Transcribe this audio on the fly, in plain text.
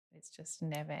it's just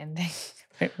never ending.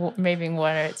 Moving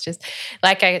water, it's just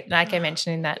like I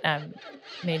mentioned in that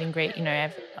meet and greet.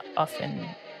 I've often,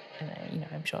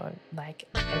 I'm sure like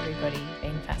everybody,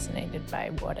 been fascinated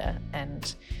by water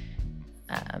and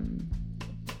um,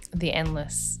 the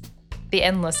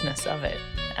endlessness of it.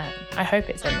 I hope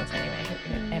it's endless anyway. I hope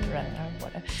we don't ever run out of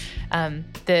water.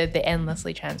 The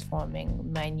endlessly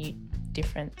transforming, minute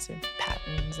difference of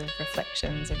patterns, of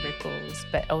reflections, of ripples,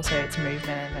 but also its movement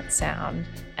and its sound,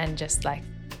 and just like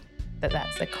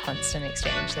that's the constant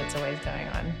exchange that's always going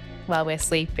on while we're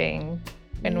sleeping,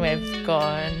 when we've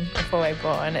gone, before we're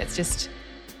born. It's just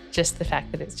the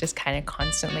fact that it's just kind of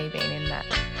constantly been in that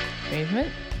movement.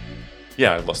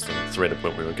 Yeah, I lost the thread of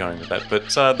where we were going with that, but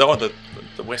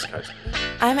the West Coast.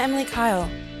 I'm Emily Kyle,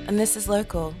 and this is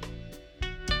Local.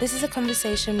 This is a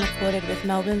conversation recorded with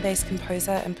Melbourne-based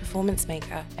composer and performance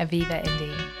maker Aviva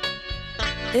Indi.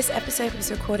 This episode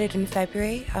was recorded in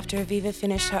February after Aviva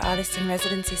finished her artist in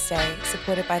residency stay,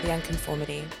 supported by the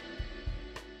Unconformity.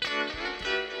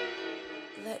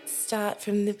 Let's start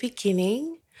from the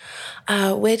beginning.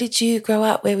 Where did you grow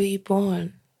up? Where were you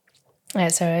born?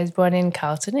 So I was born in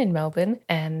Carlton in Melbourne,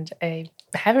 and I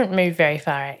haven't moved very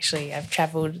far actually. I've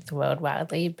travelled the world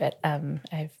wildly, but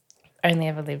I've only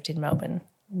ever lived in Melbourne.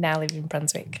 Now live in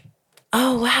Brunswick.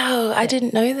 Oh, wow. Yeah. I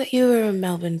didn't know that you were a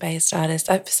Melbourne-based artist.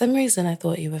 For some reason, I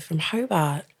thought you were from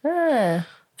Hobart. Ah.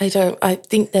 I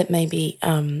think that maybe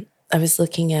I was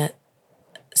looking at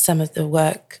some of the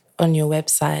work on your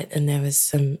website and there was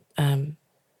some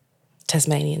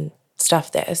Tasmanian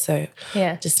stuff there, so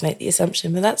yeah, just made the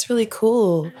assumption. But that's really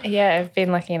cool. Yeah, I've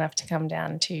been lucky enough to come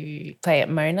down to play at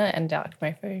Mona and Dark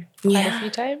Mofo quite a few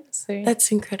times. So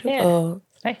that's incredible.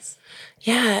 Yeah, nice.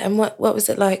 Yeah, and what was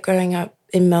it like growing up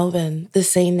in Melbourne? The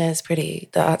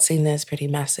art scene there's pretty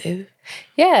massive.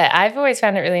 Yeah, I've always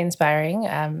found it really inspiring.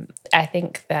 I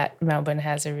think that Melbourne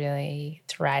has a really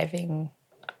thriving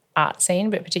art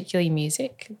scene, but particularly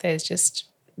music. There's just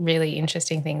really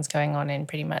interesting things going on in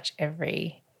pretty much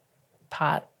every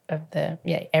part of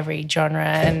every genre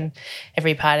and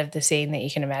every part of the scene that you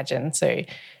can imagine. So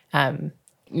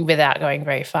without going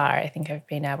very far, I think I've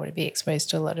been able to be exposed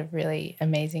to a lot of really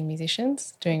amazing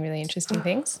musicians doing really interesting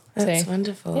things. That's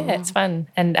wonderful. Yeah, it's fun.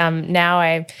 And now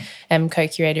I am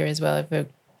co-curator as well of an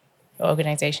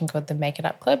organisation called the Make It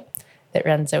Up Club that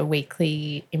runs a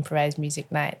weekly improvised music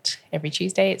night every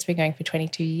Tuesday. It's been going for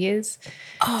 22 years.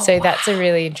 So that's a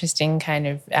really interesting kind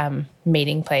of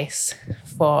meeting place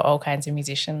for all kinds of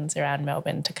musicians around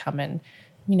Melbourne to come and,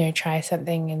 try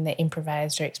something in the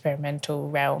improvised or experimental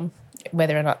realm,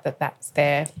 whether or not that's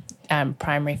their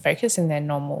primary focus in their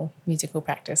normal musical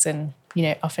practice, and,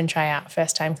 often try out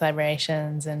first-time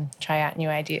collaborations and try out new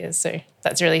ideas. So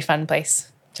that's a really fun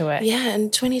place to work. Yeah,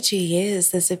 and 22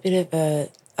 years, there's a bit of a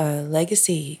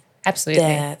legacy. Absolutely.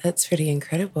 There. That's pretty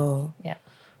incredible. Yeah.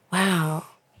 Wow.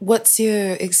 What's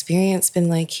your experience been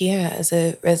like here as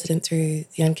a resident through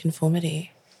the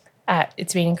Unconformity?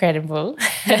 It's been incredible.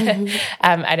 Mm-hmm.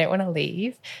 I don't want to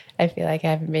leave. I feel like I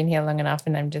haven't been here long enough,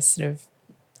 and I'm just sort of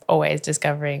always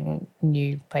discovering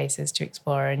new places to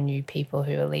explore and new people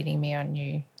who are leading me on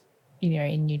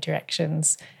in new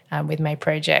directions with my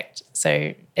project.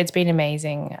 So it's been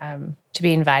amazing to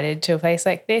be invited to a place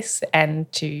like this and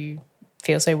to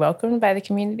feel so welcomed by the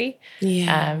community.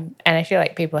 Yeah. And I feel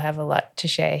like people have a lot to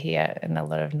share here and a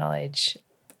lot of knowledge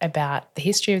about the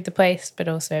history of the place, but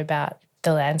also about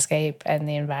the landscape and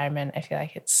the environment. I feel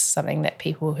like it's something that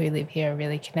people who live here are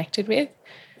really connected with,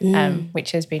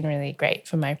 which has been really great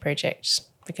for my project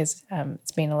because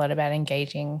it's been a lot about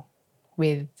engaging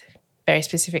with very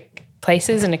specific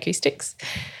places and acoustics.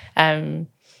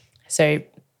 So,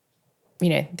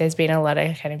 there's been a lot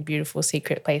of kind of beautiful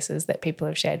secret places that people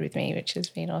have shared with me, which has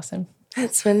been awesome.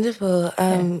 That's wonderful.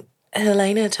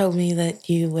 Helena told me that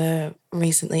you were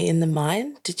recently in the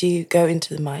mine. Did you go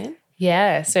into the mine?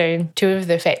 Yeah, so two of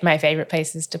my favourite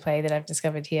places to play that I've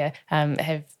discovered here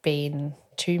have been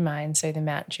two mines. So the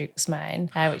Mount Jukes mine,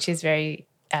 which is very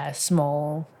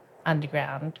small,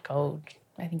 underground gold.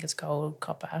 I think it's gold,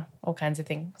 copper, all kinds of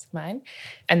things mine.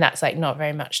 And that's like not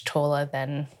very much taller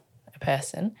than a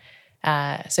person.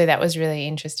 So that was really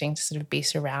interesting to sort of be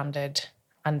surrounded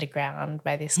underground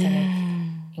by this kind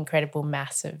of incredible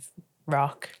mass of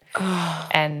rock.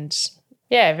 And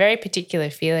yeah, a very particular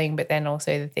feeling, but then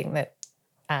also the thing that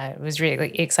was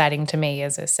really exciting to me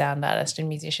as a sound artist and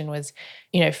musician was,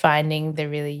 finding the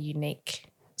really unique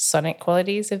sonic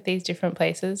qualities of these different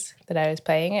places that I was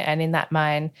playing. And in that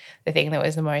mine, the thing that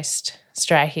was the most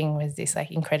striking was this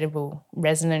like incredible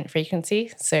resonant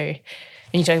frequency. So when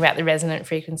you talk about the resonant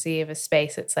frequency of a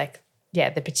space, it's like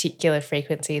the particular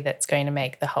frequency that's going to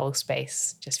make the whole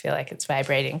space just feel like it's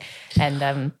vibrating.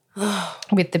 And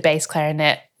with the bass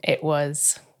clarinet, it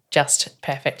was just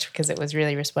perfect because it was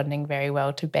really responding very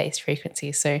well to bass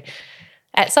frequency. So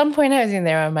at some point I was in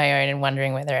there on my own and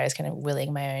wondering whether I was kind of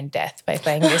willing my own death by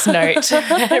playing this note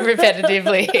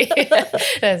repetitively.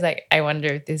 And I was like, I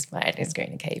wonder if this mine is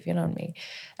going to cave in on me.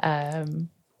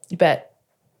 But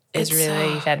it was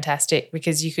really fantastic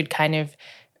because you could kind of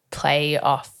play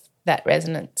off that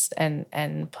resonance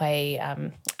and play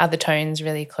other tones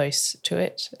really close to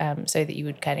it, so that you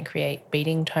would kind of create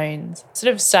beating tones.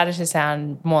 Sort of started to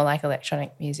sound more like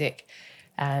electronic music,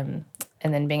 and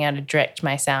then being able to direct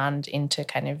my sound into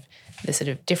kind of the sort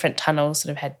of different tunnels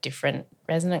sort of had different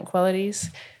resonant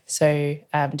qualities. So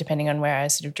depending on where I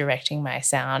was sort of directing my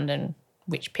sound and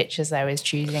which pitches I was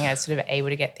choosing, I was sort of able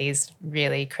to get these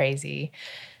really crazy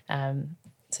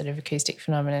sort of acoustic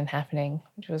phenomenon happening,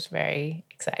 which was very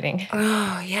exciting.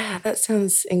 Oh, yeah, that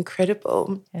sounds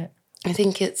incredible. Yeah. I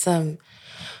think it's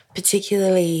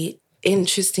particularly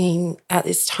interesting at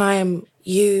this time,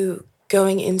 you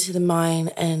going into the mine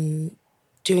and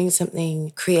doing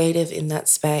something creative in that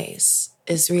space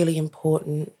is really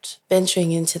important.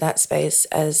 Venturing into that space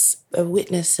as a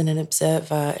witness and an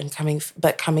observer and coming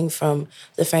from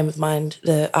the frame of mind,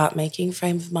 the art making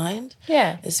frame of mind.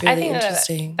 Yeah. It's really I think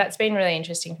interesting. That's been really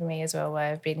interesting for me as well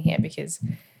while I've been here, because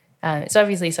it's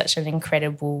obviously such an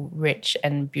incredible, rich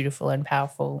and beautiful and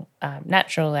powerful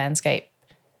natural landscape.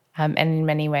 And in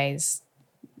many ways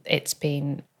it's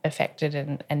been affected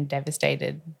and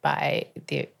devastated by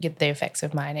the effects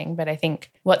of mining. But I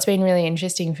think what's been really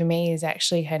interesting for me is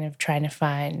actually kind of trying to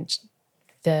find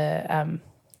the,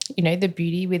 the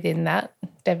beauty within that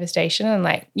devastation and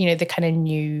the kind of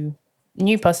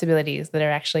new possibilities that are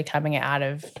actually coming out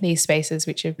of these spaces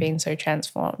which have been so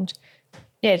transformed.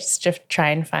 Yeah, just to try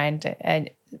and find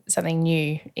something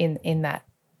new in that.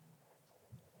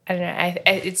 I don't know.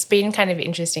 It's been kind of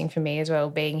interesting for me as well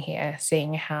being here,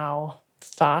 seeing how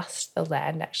fast the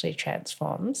land actually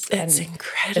transforms. It's and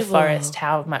incredible. The forest,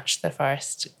 how much the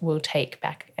forest will take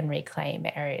back and reclaim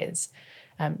areas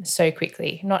so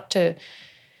quickly. Not to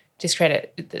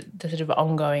discredit the sort of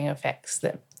ongoing effects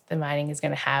that the mining is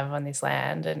going to have on this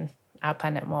land and our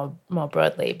planet more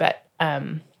broadly, but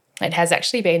it has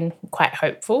actually been quite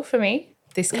hopeful for me,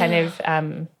 this kind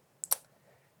of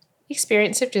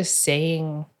experience of just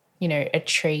seeing, a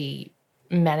tree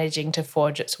managing to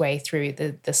forge its way through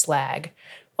the slag,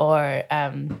 or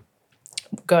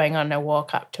going on a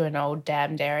walk up to an old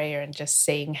dammed area and just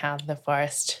seeing how the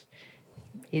forest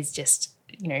is just,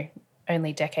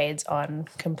 only decades on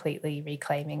completely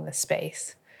reclaiming the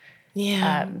space.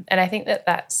 Yeah. And I think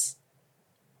that's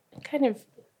kind of,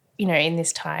 in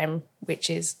this time, which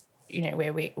is,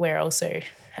 where we're also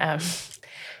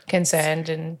concerned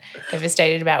and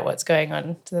devastated about what's going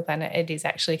on to the planet, it is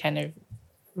actually kind of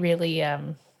really,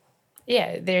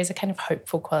 there is a kind of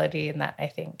hopeful quality in that, I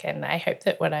think. And I hope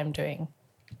that what I'm doing,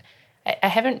 I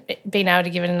haven't been able to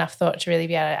give it enough thought to really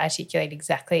be able to articulate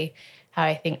exactly how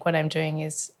I think what I'm doing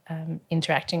is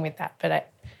interacting with that. But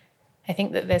I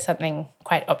think that there's something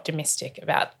quite optimistic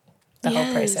about the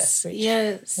whole process, which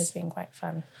has been quite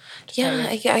fun. Yeah,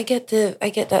 I get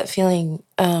that feeling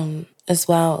as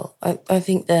well. I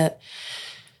think that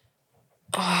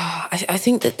I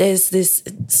think that there's this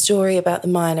story about the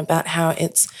mine, about how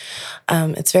it's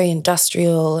very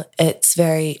industrial. It's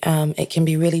very it can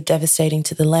be really devastating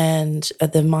to the land,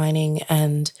 the mining,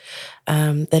 and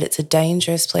that it's a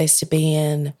dangerous place to be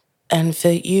in. And for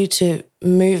you to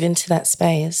move into that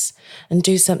space and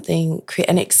do something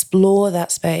and explore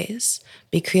that space,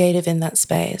 be creative in that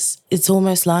space, it's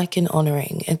almost like an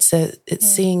honouring. It's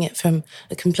seeing it from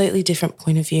a completely different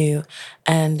point of view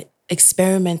and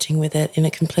experimenting with it in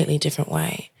a completely different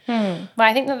way. Well,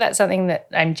 I think that's something that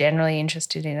I'm generally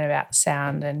interested in about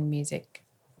sound and music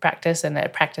practice, and a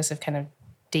practice of kind of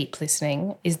deep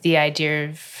listening, is the idea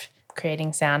of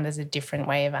creating sound as a different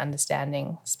way of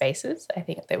understanding spaces. I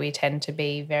think that we tend to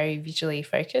be very visually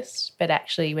focused, but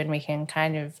actually when we can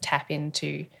kind of tap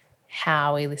into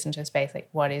how we listen to a space, like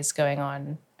what is going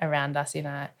on around us,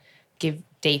 give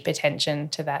deep attention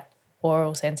to that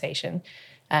oral sensation,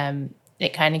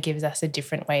 it kind of gives us a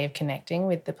different way of connecting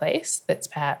with the place that's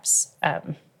perhaps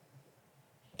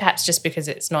just because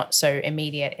it's not so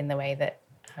immediate in the way that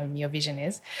your vision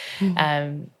is,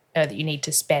 or that you need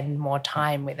to spend more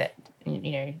time with it.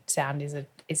 Sound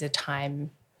is a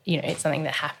time, it's something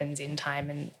that happens in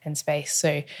time and space.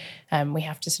 So we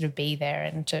have to sort of be there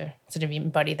and to sort of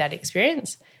embody that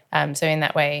experience. So in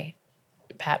that way,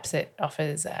 perhaps it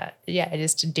offers,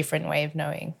 just a different way of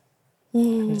knowing,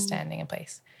 understanding a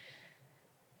place.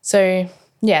 So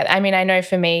Yeah, I mean, I know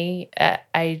for me,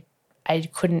 I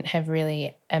couldn't have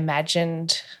really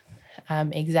imagined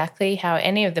exactly how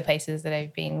any of the places that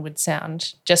I've been would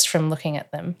sound just from looking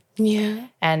at them. Yeah.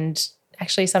 And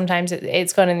actually, sometimes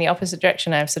it's gone in the opposite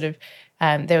direction. I've sort of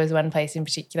there was one place in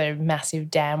particular, massive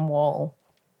dam wall,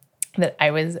 that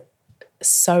I was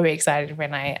so excited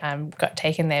when I got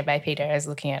taken there by Peter. I was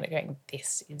looking at it going,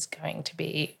 this is going to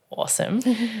be awesome.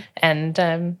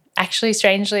 And actually,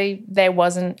 strangely, there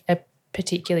wasn't a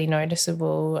particularly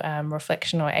noticeable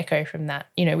reflection or echo from that,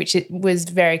 which it was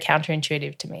very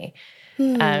counterintuitive to me.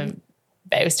 But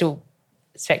it was still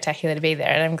spectacular to be there,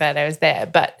 and I'm glad I was there.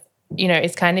 But,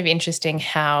 it's kind of interesting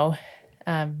how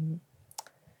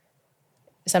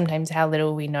sometimes how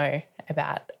little we know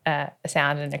about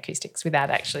sound and acoustics without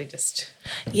actually just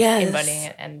embodying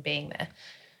it and being there.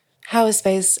 How a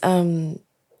space,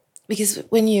 because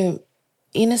when you're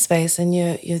in a space and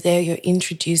you're there, you're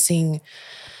introducing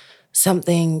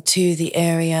something to the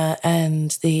area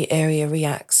and the area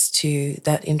reacts to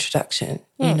that introduction,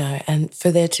 and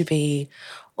for there to be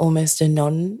almost a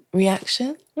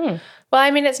non-reaction. Well,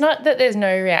 I mean, it's not that there's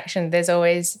no reaction. There's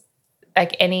always,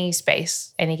 like any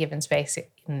space, any given space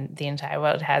in the entire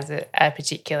world has a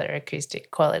particular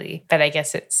acoustic quality. But I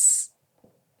guess it's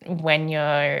when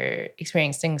you're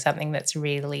experiencing something that's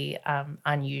really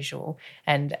unusual.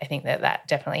 And I think that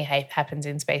definitely happens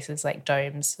in spaces like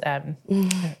domes,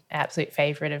 absolute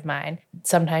favourite of mine.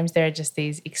 Sometimes there are just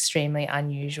these extremely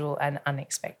unusual and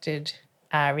unexpected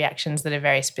reactions that are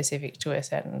very specific to a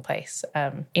certain place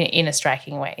in a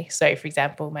striking way. So, for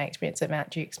example, my experience at Mount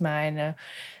Duke's Mine,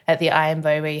 at the Iron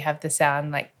Bow, where you have the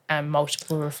sound like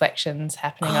multiple reflections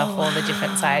happening off all the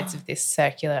different sides of this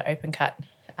circular open cut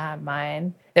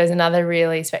mine. There was another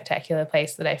really spectacular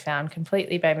place that I found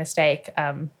completely by mistake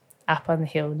up on the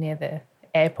hill near the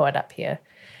airport up here.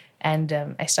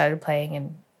 And I started playing,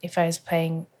 and if I was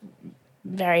playing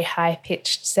very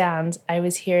high-pitched sounds, I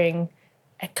was hearing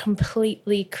a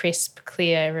completely crisp,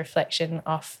 clear reflection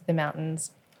off the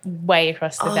mountains way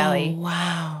across the valley.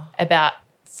 Wow. About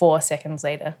 4 seconds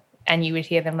later. And you would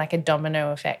hear them like a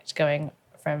domino effect going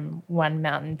from one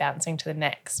mountain bouncing to the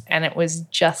next. And it was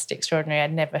just extraordinary.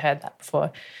 I'd never heard that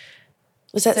before.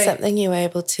 Was that something you were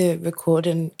able to record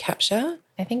and capture?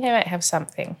 I think I might have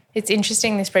something. It's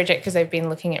interesting, this project, because I've been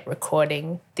looking at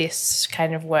recording this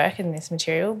kind of work and this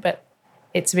material, but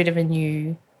it's a bit of a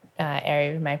new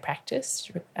area of my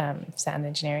practice, sound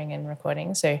engineering and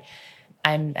recording. So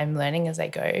I'm learning as I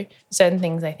go. Certain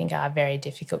things I think are very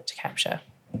difficult to capture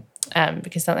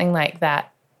because something like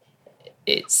that,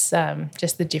 it's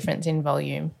just the difference in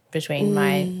volume between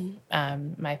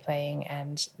my playing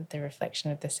and the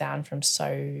reflection of the sound from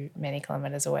so many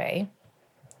kilometres away.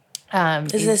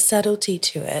 There's a subtlety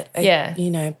to it,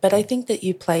 yeah. But I think that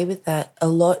you play with that a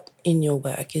lot in your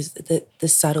work, is the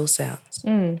subtle sounds.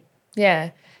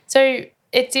 Yeah. So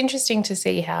it's interesting to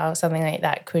see how something like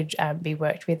that could be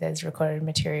worked with as recorded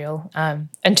material. And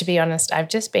to be honest, I've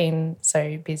just been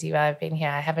so busy while I've been here.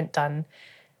 I haven't done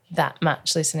that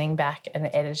much listening back and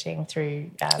editing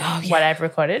through what I've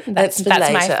recorded. That's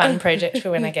my fun project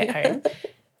for when I get home.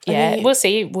 Yeah, we'll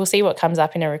see what comes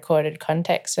up in a recorded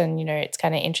context, and it's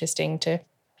kind of interesting to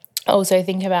also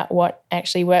think about what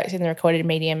actually works in the recorded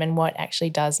medium and what actually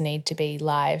does need to be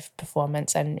live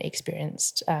performance and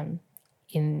experienced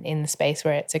in the space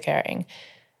where it's occurring.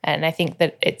 And I think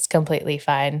that it's completely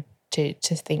fine to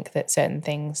think that certain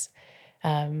things,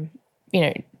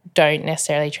 don't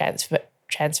necessarily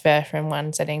transfer from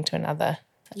one setting to another.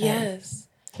 Yes.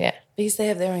 Yeah. Because they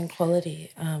have their own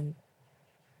quality.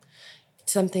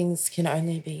 Some things can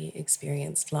only be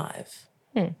experienced live.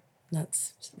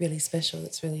 That's really special.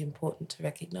 It's really important to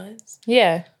recognise.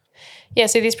 Yeah. Yeah,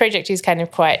 so this project is kind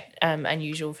of quite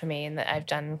unusual for me in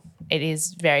that it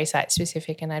is very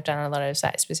site-specific, and I've done a lot of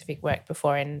site-specific work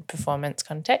before in performance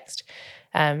context,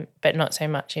 but not so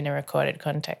much in a recorded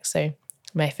context. So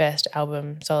my first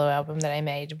solo album that I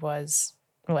made was,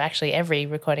 well, actually every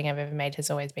recording I've ever made has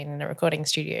always been in a recording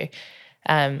studio.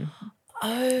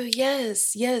 Oh,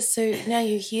 yes. So now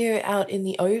you're here out in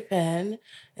the open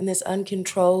in this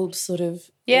uncontrolled sort of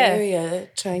area,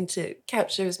 trying to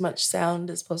capture as much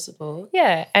sound as possible.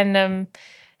 Yeah, and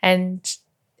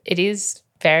it is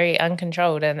very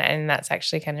uncontrolled, and that's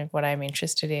actually kind of what I'm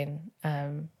interested in.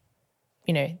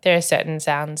 There are certain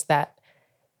sounds that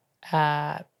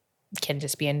can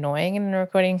just be annoying in a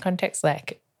recording context,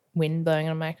 like wind blowing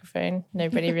on a microphone.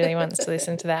 Nobody really wants to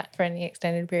listen to that for any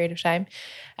extended period of time.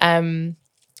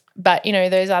 But,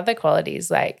 those other qualities,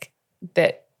 like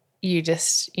that you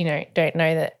just, don't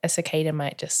know that a cicada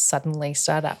might just suddenly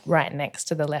start up right next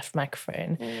to the left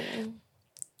microphone.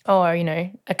 Or,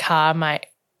 a car might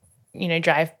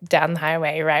drive down the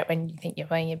highway right when you think you're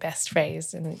playing your best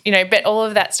phrase, and but all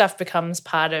of that stuff becomes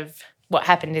part of what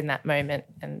happened in that moment,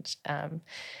 and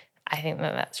I think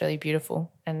that that's really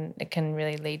beautiful, and it can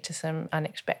really lead to some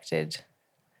unexpected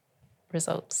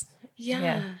results.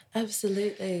 Yeah,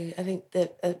 absolutely. I think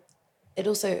that it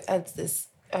also adds this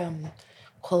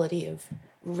quality of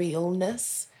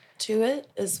realness to it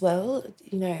as well.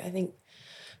 I think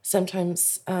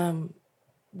sometimes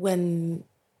when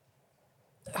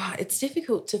it's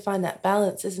difficult to find that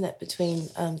balance, isn't it, between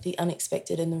the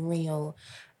unexpected and the real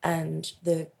and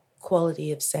the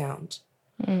quality of sound.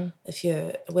 When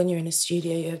you're in a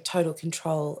studio, you have total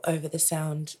control over the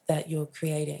sound that you're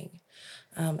creating.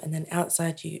 And then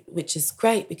outside which is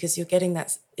great because you're getting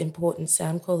that important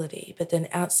sound quality, but then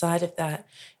outside of that,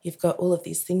 you've got all of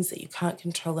these things that you can't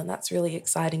control, and that's really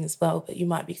exciting as well, but you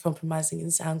might be compromising in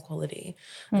sound quality.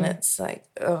 And it's like,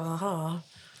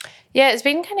 Yeah, it's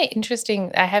been kind of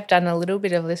interesting. I have done a little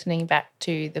bit of listening back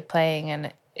to the playing,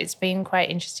 and it's been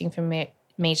quite interesting for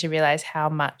me to realise how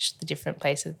much the different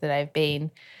places that I've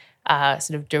been are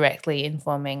sort of directly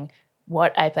informing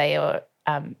what I play, or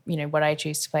what I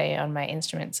choose to play on my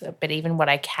instruments, but even what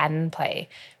I can play.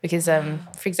 Because,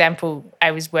 for example,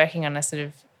 I was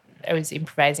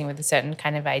improvising with a certain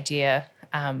kind of idea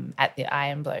at the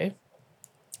Iron Blow. And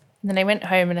then I went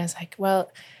home and I was like,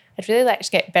 well, I'd really like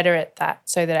to get better at that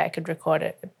so that I could record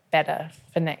it better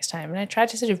for next time. And I tried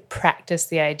to sort of practice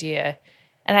the idea,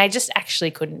 and I just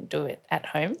actually couldn't do it at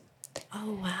home.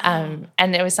 Oh, wow.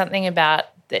 And there was something about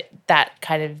that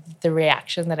kind of the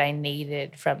reaction that I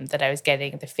needed from that I was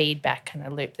getting, the feedback kind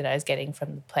of loop that I was getting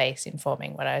from the place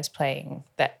informing what I was playing,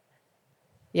 that,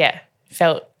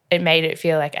 it made it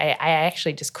feel like I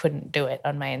actually just couldn't do it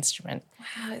on my instrument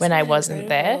when I wasn't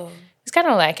there. It's kind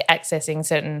of like accessing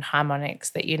certain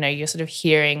harmonics that, you're sort of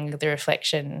hearing the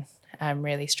reflection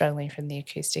really strongly from the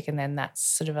acoustic, and then that's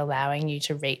sort of allowing you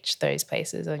to reach those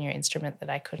places on your instrument that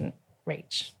I couldn't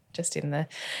reach just in the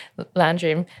lounge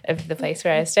room of the place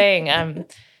where I was staying. And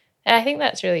I think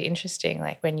that's really interesting,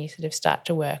 like when you sort of start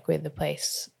to work with a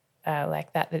place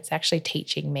like that, that's actually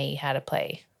teaching me how to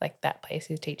play. Like that place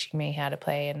is teaching me how to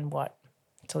play and what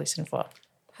to listen for.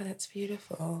 Oh, that's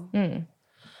beautiful.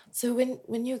 So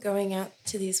when you're going out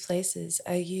to these places,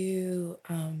 are you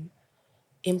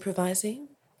improvising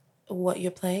what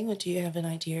you're playing, or do you have an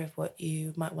idea of what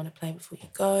you might want to play before you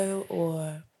go,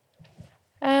 or...?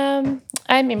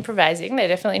 I'm improvising. They're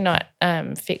definitely not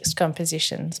fixed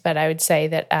compositions, but I would say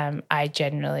that I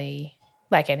generally,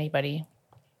 like anybody,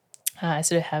 I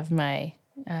sort of have my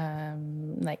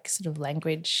sort of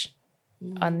language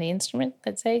on the instrument,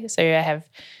 let's say. So I have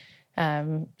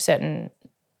certain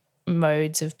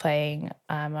modes of playing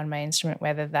on my instrument,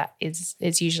 whether that is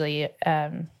usually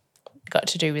got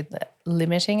to do with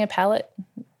limiting a palette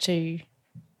to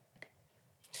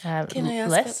Can I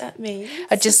ask less. what that means?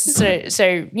 Just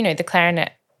so the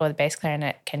clarinet or the bass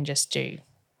clarinet can just it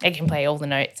can play all the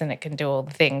notes and it can do all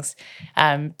the things.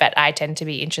 But I tend to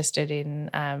be interested in,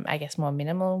 I guess, more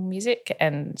minimal music.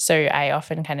 And so I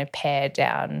often kind of pare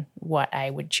down what I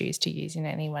would choose to use in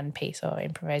any one piece or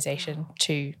improvisation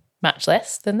to much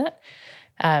less than that.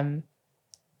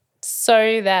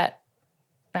 So that,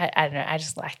 I don't know, I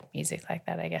just like music like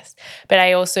that, I guess. But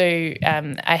I also,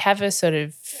 I have a sort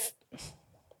of,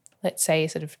 let's say,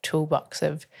 sort of toolbox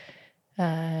of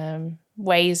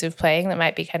ways of playing that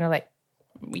might be kind of like,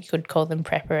 we could call them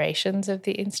preparations of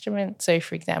the instrument. So,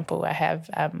 for example, I have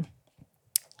a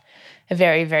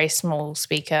very, very small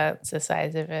speaker. It's the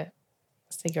size of a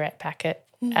cigarette packet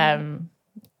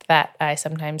that I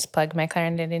sometimes plug my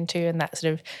clarinet into, and that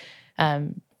sort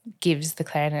of gives the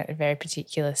clarinet a very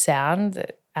particular sound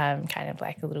that kind of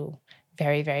like a little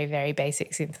very, very, very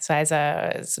basic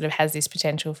synthesizer sort of has this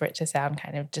potential for it to sound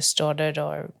kind of distorted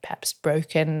or perhaps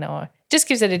broken, or just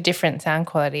gives it a different sound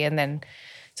quality. And then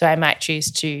so I might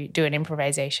choose to do an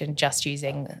improvisation just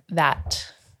using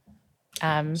that.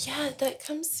 Yeah, that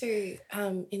comes through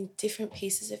in different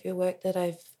pieces of your work that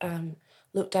I've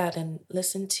looked at and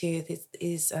listened to. This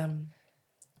is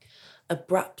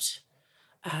abrupt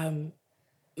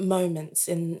moments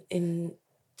in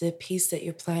the piece that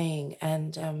you're playing,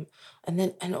 and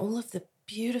all of the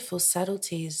beautiful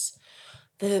subtleties.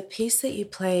 The piece that you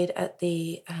played at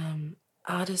the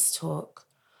artist talk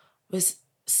was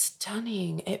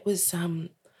stunning. It was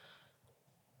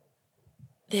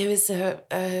there was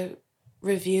a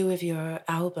review of your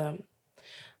album.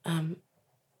 Can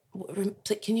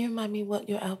you remind me what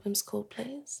your album's called,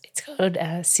 please? It's called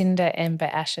Cinder, Ember,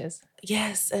 Ashes.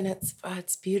 Yes, and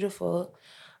it's beautiful.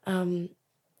 The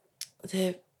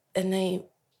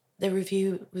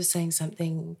review was saying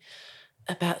something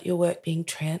about your work being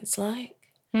trance-like.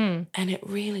 Mm. And it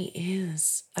really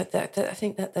is. I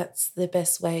think that's the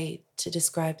best way to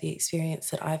describe the experience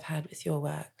that I've had with your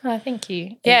work. Oh, thank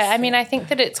you. Yeah, I mean, that- I think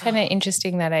that it's kind of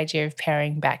interesting, that idea of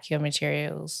paring back your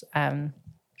materials,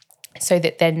 so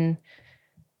that then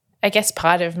I guess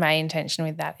part of my intention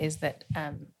with that is that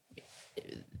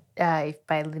by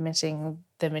limiting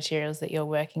the materials that you're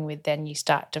working with, then you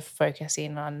start to focus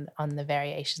in on the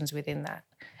variations within that.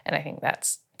 And I think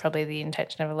that's probably the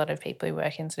intention of a lot of people who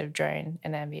work in sort of drone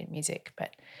and ambient music.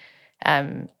 But,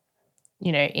 for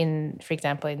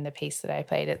example, in the piece that I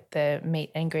played at the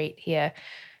meet and greet here,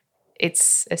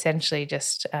 it's essentially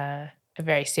just a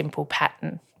very simple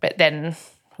pattern. But then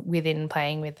within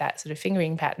playing with that sort of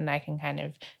fingering pattern, I can kind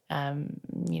of,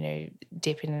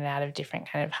 dip in and out of different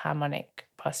kind of harmonic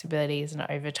possibilities and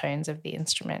overtones of the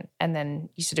instrument. And then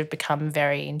you sort of become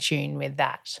very in tune with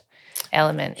that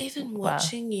element. Even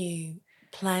watching you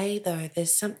play, though,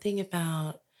 there's something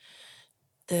about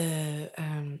the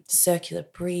circular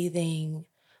breathing,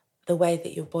 the way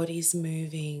that your body's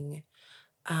moving.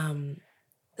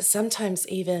 Sometimes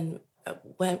even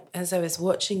as I was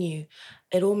watching you,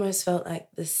 it almost felt like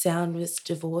the sound was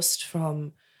divorced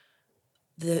from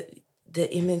the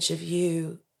image of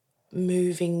you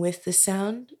moving with the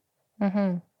sound.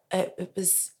 Mm-hmm.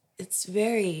 It's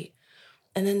very,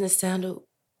 and then the sound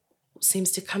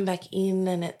seems to come back in,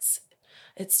 and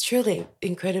it's truly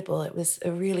incredible. It was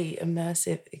a really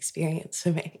immersive experience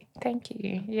for me. Thank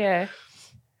you. Yeah,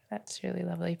 that's really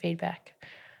lovely feedback.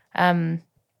 I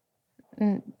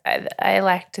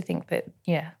like to think that,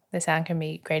 the sound can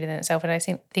be greater than itself. And I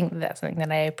think that that's something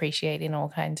that I appreciate in all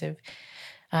kinds of,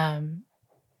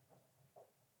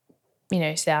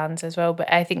 sounds as well.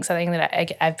 But I think something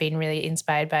that I've been really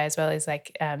inspired by as well is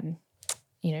like,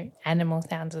 animal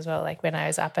sounds as well. Like when I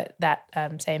was up at that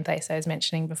same place I was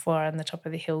mentioning before on the top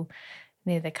of the hill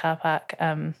near the car park.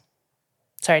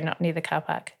 Sorry, not near the car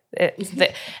park.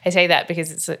 I say that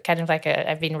because it's kind of like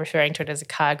I've been referring to it as a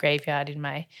car graveyard in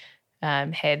my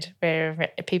head,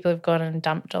 where people have gone and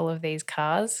dumped all of these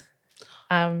cars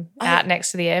out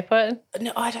next to the airport.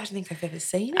 No, I don't think I've ever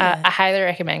seen it. I highly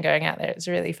recommend going out there. It's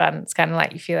really fun. It's kind of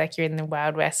like you feel like you're in the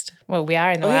Wild West. Well, we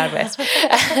are in the Wild West.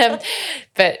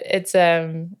 But it's,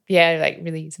 like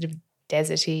really sort of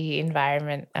deserty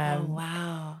environment.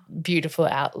 Wow. Beautiful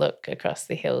outlook across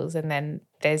the hills. And then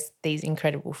there's these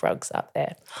incredible frogs up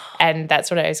there. And that's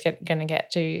what I was going to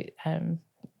get to,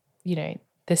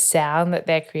 the sound that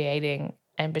they're creating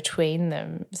and between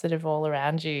them sort of all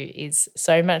around you is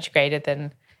so much greater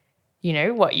than,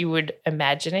 what you would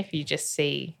imagine if you just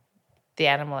see the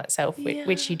animal itself,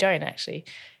 which you don't actually.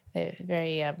 They're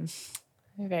very,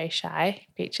 very shy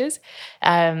creatures.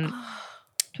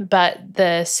 But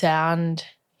the sound,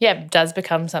 does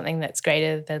become something that's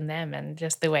greater than them, and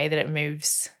just the way that it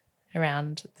moves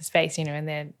around the space, and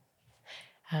then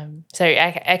so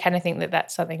I kind of think that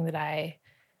that's something that I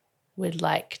would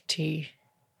like to,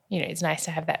 it's nice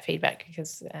to have that feedback,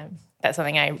 because that's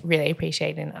something I really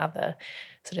appreciate in other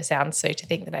sort of sounds. So to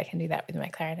think that I can do that with my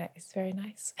clarinet is very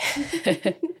nice.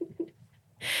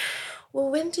 Well,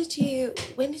 when did you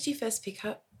first pick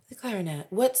up the clarinet?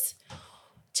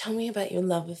 Tell me about your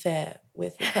love affair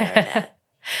with the clarinet.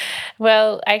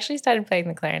 Well, I actually started playing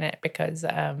the clarinet because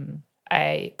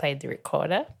I played the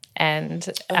recorder, and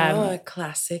a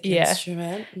classic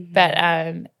instrument. Mm-hmm. But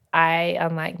I,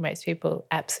 unlike most people,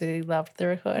 absolutely loved the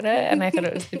recorder, and I thought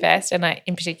it was the best. And I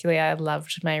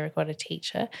loved my recorder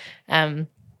teacher. And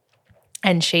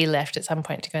she left at some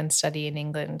point to go and study in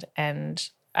England, and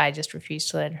I just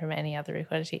refused to learn from any other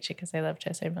recorder teacher because I loved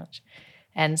her so much.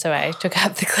 And so I took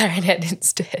up the clarinet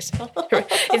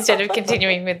instead of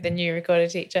continuing with the new recorder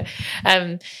teacher.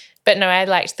 But no, I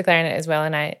liked the clarinet as well,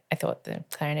 and I thought the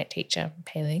clarinet teacher,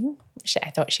 Pei-Ling, I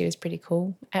thought she was pretty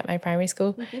cool at my primary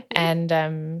school. And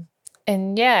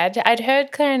I'd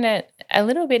heard clarinet a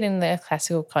little bit in the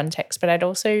classical context, but I'd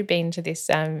also been to this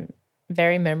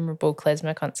very memorable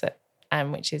klezmer concert,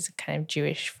 which is kind of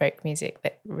Jewish folk music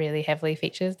that really heavily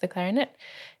features the clarinet.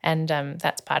 And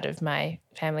that's part of my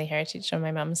family heritage on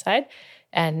my mum's side.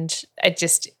 And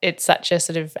it's such a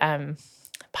sort of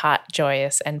part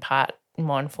joyous and part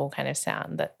mournful kind of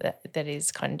sound that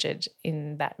is conjured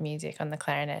in that music on the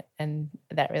clarinet, and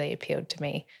that really appealed to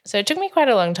me. So it took me quite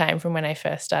a long time from when I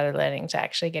first started learning to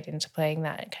actually get into playing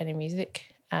that kind of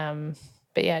music. But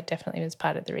yeah, it definitely was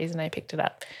part of the reason I picked it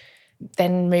up.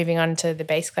 Then moving on to the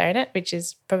bass clarinet, which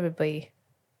is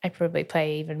I probably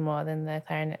play even more than the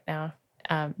clarinet now.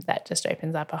 That just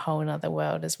opens up a whole other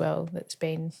world as well that's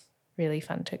been really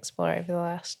fun to explore over the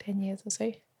last 10 years or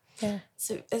so. Yeah.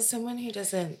 So as someone who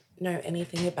doesn't know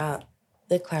anything about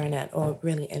the clarinet or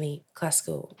really any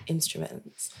classical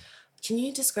instruments, Can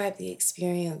you describe the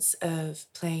experience of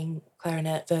playing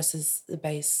clarinet versus the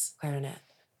bass clarinet?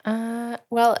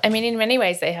 Well, I mean, in many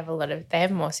ways, they have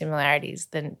more similarities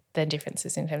than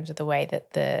differences in terms of the way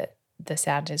that the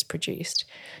sound is produced.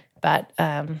 But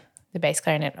the bass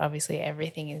clarinet, obviously,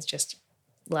 everything is just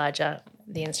larger.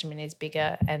 The instrument is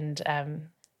bigger, and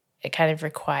it kind of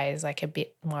requires like a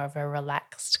bit more of a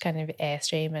relaxed kind of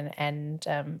airstream and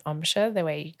embouchure, the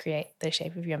way you create the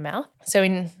shape of your mouth. So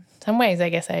in some ways, I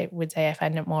guess I would say I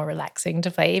find it more relaxing to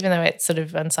play, even though it's sort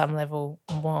of on some level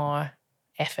more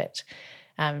effort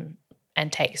and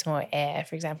takes more air,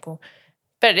 for example.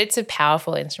 But it's a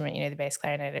powerful instrument, the bass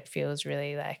clarinet. It feels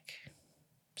really like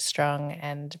strong,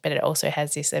 but it also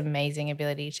has this amazing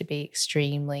ability to be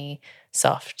extremely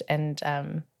soft and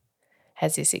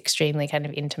has this extremely kind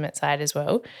of intimate side as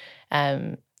well.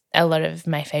 A lot of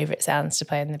my favourite sounds to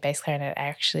play on the bass clarinet are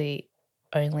actually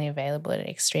only available at an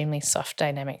extremely soft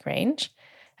dynamic range.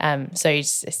 So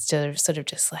it's still sort of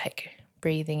just like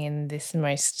breathing in this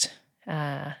most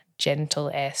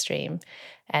gentle airstream.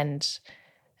 And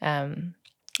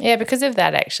because of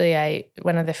that, actually,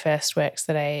 one of the first works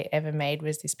that I ever made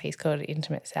was this piece called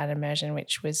Intimate Sound Immersion,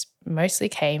 which mostly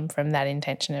came from that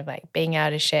intention of like being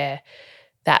able to share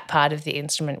that part of the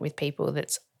instrument with people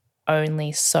that's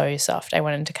only so soft. I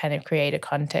wanted to kind of create a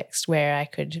context where I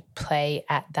could play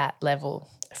at that level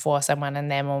for someone and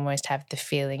them almost have the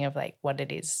feeling of like what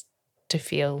it is to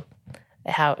feel,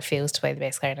 how it feels to play the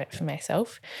bass clarinet for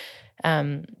myself.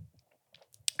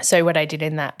 So what I did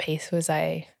in that piece was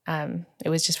it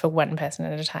was just for one person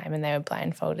at a time, and they were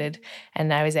blindfolded,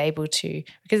 and I was able to,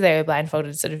 because they were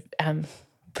blindfolded, sort of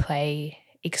play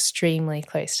extremely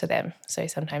close to them. So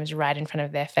sometimes right in front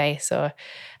of their face or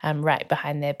right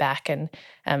behind their back,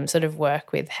 and sort of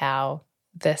work with how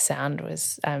the sound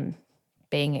was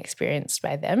being experienced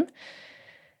by them.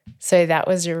 So that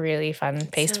was a really fun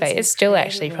piece to play. It's still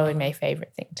actually probably my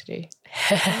favourite thing to do.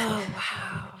 Oh,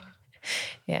 wow.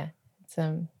 Yeah. It's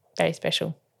very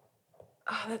special.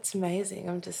 Oh, that's amazing.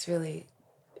 I'm just really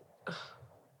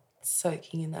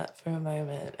soaking in that for a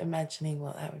moment, imagining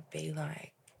what that would be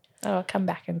like. Oh, I'll come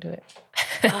back and do it.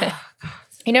 Oh, God.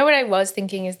 What I was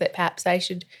thinking is that perhaps I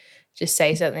should just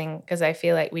say something, because I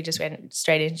feel like we just went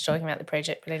straight into talking about the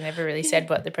project, but I never really said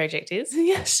what the project is.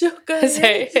 Yeah, sure. Go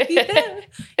ahead. Yeah.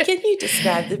 Can you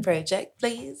describe the project,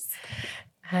 please?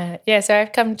 So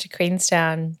I've come to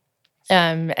Queenstown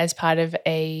as part of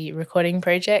a recording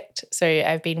project. So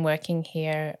I've been working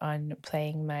here on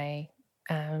playing my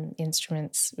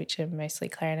instruments, which are mostly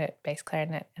clarinet, bass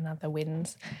clarinet, and other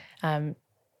winds,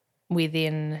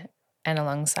 within and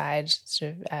alongside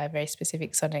sort of very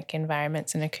specific sonic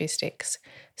environments and acoustics.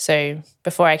 So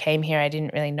before I came here, I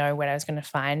didn't really know what I was going to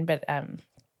find, but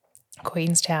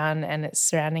Queenstown and its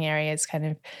surrounding areas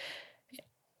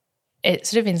it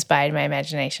sort of inspired my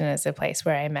imagination as a place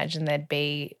where I imagined there'd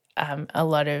be a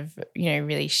lot of,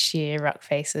 really sheer rock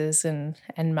faces and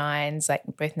mines, like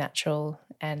both natural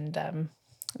and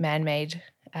man-made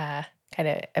kind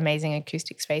of amazing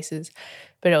acoustic spaces.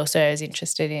 But also I was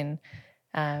interested in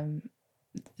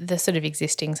the sort of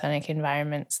existing sonic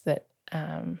environments that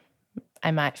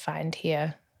I might find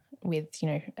here with,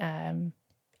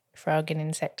 frog and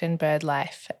insect and bird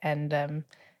life and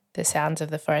the sounds of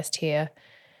the forest here,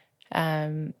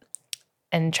 and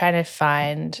trying to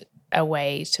find a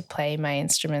way to play my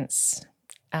instruments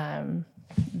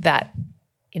that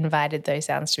invited those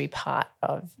sounds to be part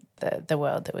of the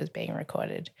world that was being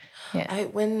recorded. Yeah.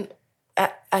 When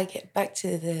I get back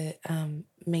to the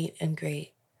meet and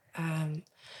greet,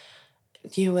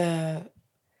 you were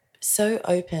so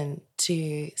open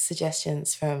to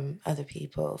suggestions from other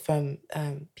people, from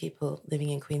people living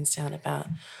in Queenstown, about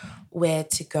where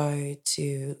to go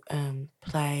to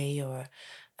play or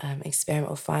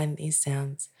experiment or find these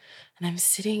sounds. And I'm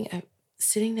sitting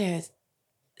there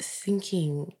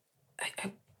thinking,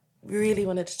 I really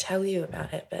wanted to tell you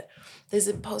about it, but there's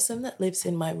a possum that lives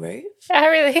in my roof. Oh,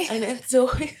 really? And it's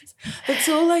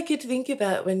all I could think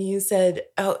about when you said,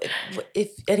 oh,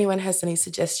 if anyone has any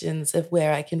suggestions of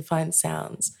where I can find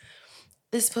sounds.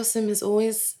 This possum is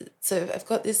always, so I've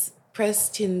got this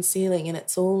pressed tin ceiling and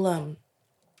it's all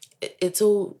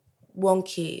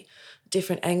wonky,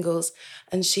 different angles.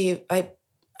 And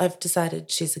I've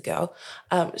decided she's a girl.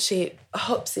 She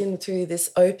hops in through this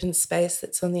open space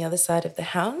that's on the other side of the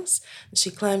house.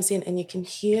 She climbs in and you can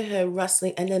hear her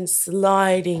rustling and then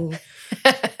sliding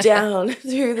down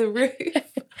through the roof.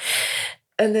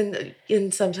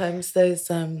 And sometimes those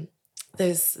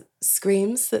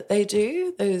screams that they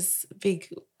do, those big,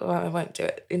 well, I won't do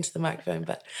it into the microphone,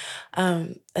 but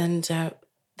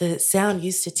the sound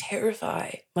used to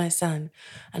terrify my son.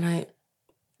 And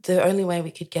the only way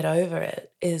we could get over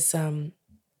it is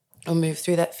or move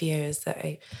through that fear is that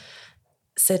I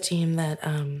said to him that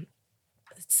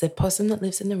it's the possum that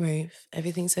lives in the roof.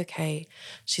 Everything's okay.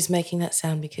 She's making that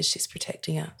sound because she's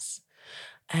protecting us.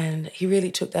 And he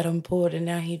really took that on board, and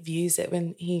now he views it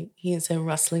when he hears her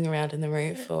rustling around in the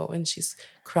roof or when she's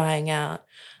crying out.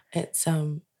 It's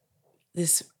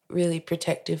this really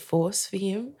protective force for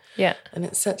him. Yeah. And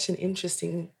it's such an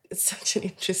interesting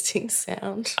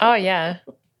sound. Oh, yeah.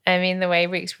 I mean, the way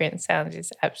we experience sound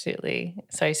is absolutely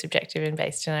so subjective and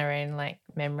based on our own like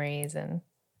memories and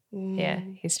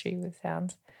history with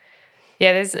sounds.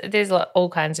 Yeah, there's all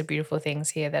kinds of beautiful things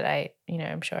here that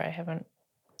I'm sure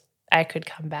I could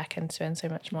come back and spend so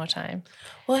much more time.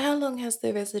 Well, how long has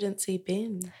the residency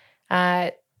been?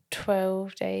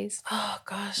 12 days. Oh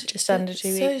gosh, just under 2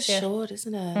 weeks. So short,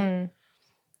 isn't it?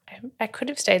 I could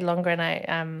have stayed longer, and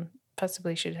I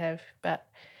possibly should have. But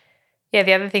yeah,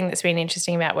 the other thing that's been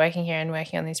interesting about working here and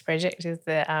working on this project is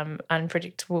the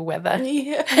unpredictable weather.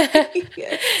 Yeah.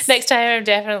 Yes. Next time, I'm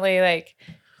definitely like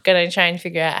going to try and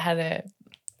figure out how to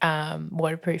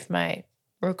waterproof my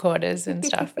recorders and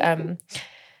stuff.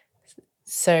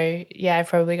 So yeah, I've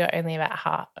probably got only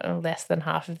about less than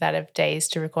half of that of days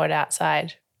to record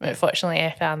outside. But fortunately,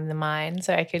 I found the mine,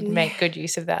 so I could make good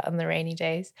use of that on the rainy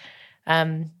days.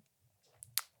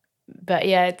 But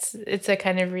yeah, it's a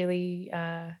kind of really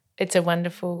it's a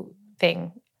wonderful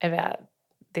thing about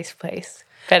this place.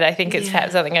 But I think it's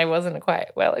perhaps something I wasn't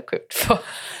quite well equipped for.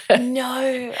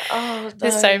 No. Oh, no.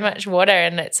 There's so much water,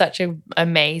 and it's such an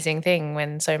amazing thing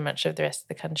when so much of the rest of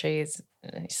the country is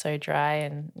so dry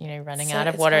and running out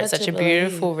of water. It's such a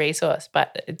beautiful resource,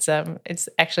 but it's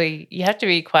actually you have to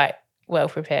be quite well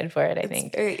prepared for it. I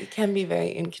think it can be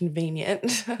very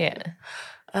inconvenient. Yeah.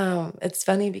 It's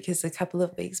funny because a couple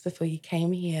of weeks before you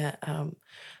came here,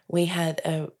 we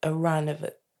had a run of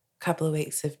a couple of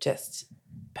weeks of just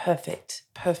perfect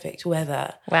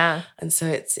weather. Wow. And so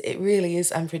it really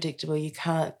is unpredictable. You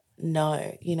can't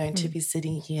know, to be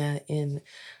sitting here in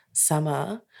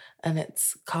summer and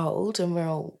it's cold and we're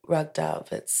all rugged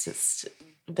up. It's just,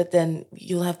 but then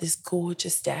you'll have this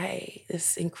gorgeous day,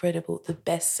 this incredible, the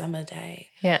best summer day.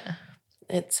 Yeah.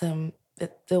 It's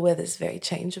the weather's very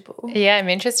changeable. Yeah, I'm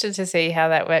interested to see how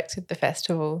that works with the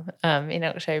festival in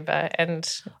October. And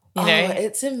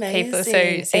it's amazing. People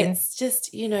it's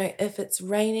just if it's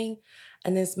raining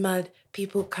and there's mud,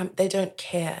 people come. They don't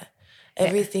care.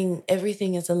 Everything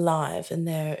is alive and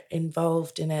they're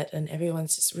involved in it, and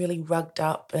everyone's just really rugged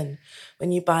up. And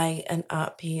when you buy an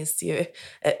art piece, you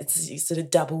sort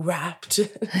of double wrapped.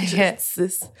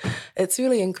 It's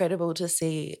really incredible to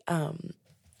see.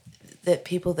 That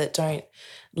people that don't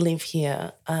live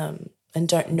here and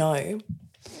don't know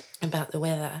about the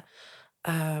weather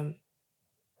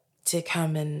to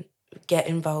come and get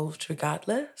involved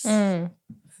regardless.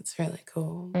 It's really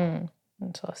cool.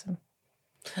 That's awesome.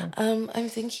 I'm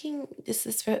thinking this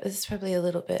is probably a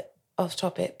little bit off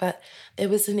topic, but there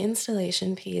was an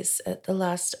installation piece at the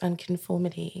last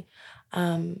Unconformity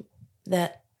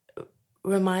that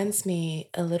reminds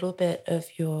me a little bit of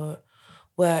your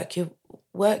work. Your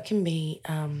work can be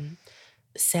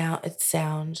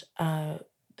sound,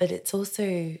 but it's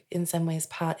also in some ways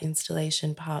part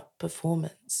installation, part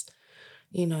performance.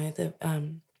 The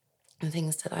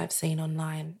things that I've seen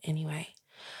online anyway.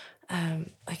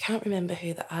 I can't remember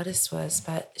who the artist was,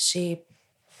 but it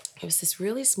was this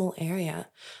really small area.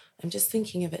 I'm just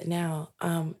thinking of it now.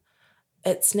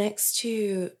 It's next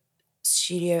to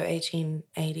Studio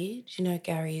 1880. Do you know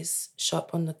Gary's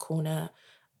shop on the corner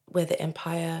where the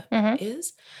Empire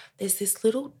is? There's this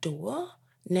little door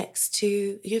next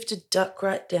to, you have to duck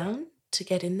right down to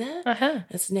get in there.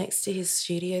 It's next to his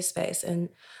studio space, and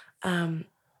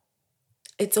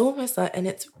it's almost like, and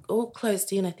it's all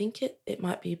closed in. I think it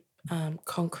might be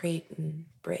concrete and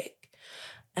brick.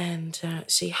 And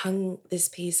she hung this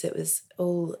piece. It was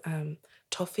all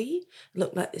toffee. It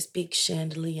looked like this big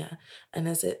chandelier, and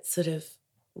as it sort of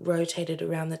rotated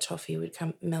around, the toffee would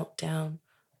melt down,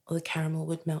 or the caramel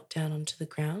would melt down onto the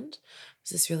ground. It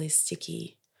was this really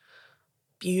sticky,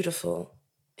 beautiful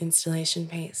installation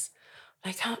piece.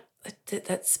 I can't,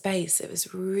 that space, it was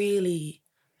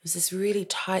this really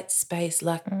tight space,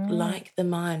 like the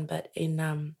mine, but in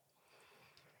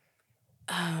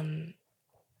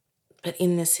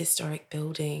this historic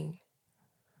building.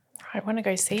 I want to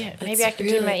go see it. Maybe I could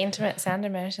do my intimate sound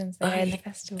immersions there in the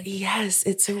festival. Yes,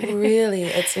 it's a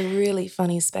really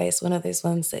funny space. One of those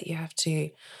ones that you have to,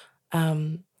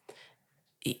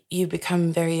 you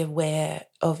become very aware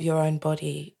of your own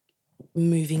body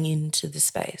moving into the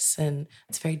space, and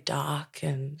it's very dark,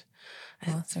 and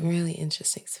it's a really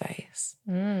interesting space.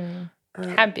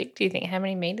 How big do you think? How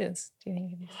many meters do you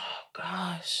think it is? Oh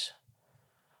gosh.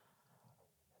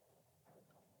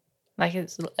 Like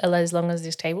it's as long as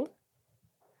this table?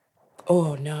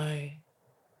 Oh no.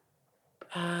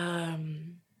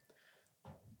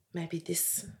 Maybe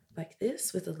this, like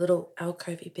this, with a little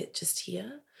alcovey bit just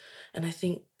here. And I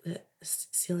think the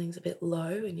ceiling's a bit low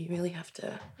and you really have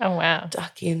to Oh, wow.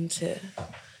 duck into.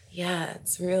 Yeah,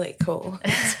 it's really cool.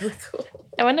 It's really cool.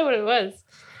 I wonder what it was.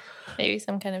 Maybe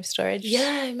some kind of storage.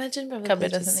 Yeah, I imagine probably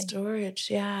cupboard or just something. storage.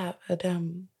 Yeah, but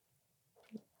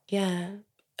yeah.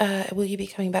 Will you be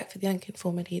coming back for the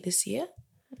Unconformity this year?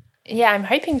 Yeah, I'm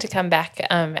hoping to come back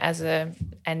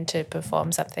and to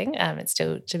perform something. It's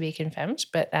still to be confirmed,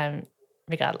 but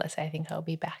regardless, I think I'll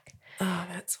be back. Oh,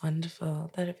 that's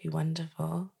wonderful. That'd be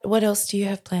wonderful. What else do you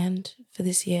have planned for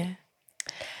this year?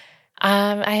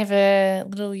 I have a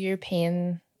little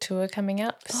European tour coming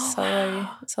up,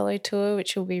 solo tour,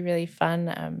 which will be really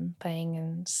fun. Playing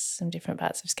in some different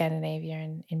parts of Scandinavia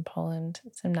and in Poland,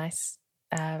 some nice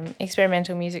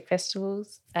experimental music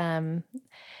festivals, and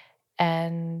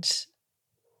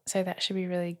so that should be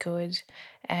really good.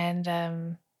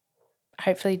 And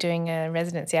hopefully doing a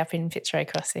residency up in Fitzroy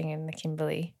Crossing in the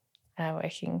Kimberley,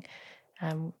 working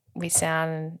with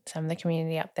sound and some of the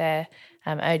community up there.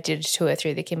 I did a tour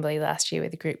through the Kimberley last year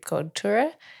with a group called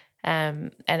Tura,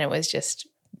 and it was just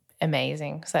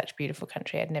amazing. Such beautiful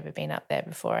country. I'd never been up there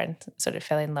before and sort of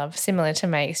fell in love, similar to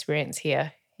my experience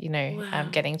here, Wow.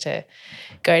 getting to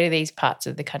go to these parts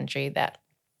of the country that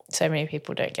so many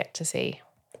people don't get to see.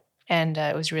 And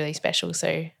it was really special.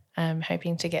 So I'm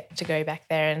hoping to get to go back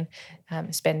there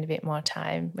and spend a bit more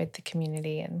time with the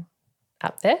community and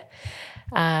up there.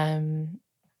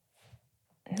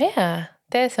 Yeah,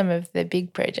 they're some of the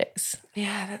big projects.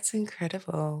 Yeah, that's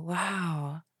incredible.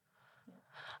 Wow.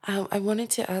 I wanted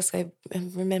to ask, I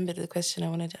remembered the question I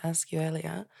wanted to ask you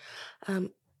earlier.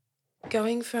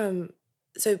 Going from,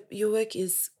 so your work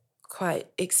is quite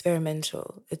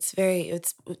experimental. It's very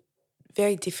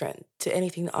different to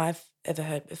anything that I've ever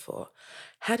heard before.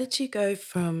 How did you go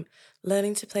from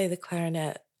learning to play the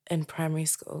clarinet in primary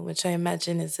school, which I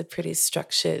imagine is a pretty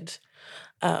structured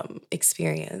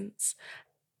experience,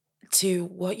 to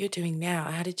what you're doing now?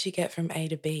 How did you get from A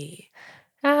to B?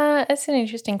 That's an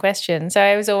interesting question. So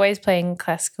I was always playing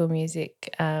classical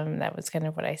music. That was kind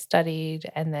of what I studied.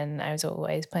 And then I was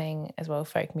always playing as well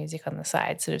folk music on the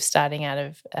side, sort of starting out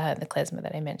of the klezmer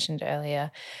that I mentioned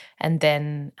earlier. And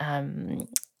then,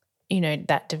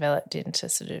 that developed into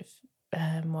sort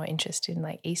of more interest in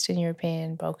like Eastern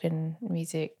European, Balkan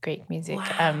music, Greek music.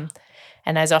 Wow.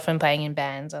 And I was often playing in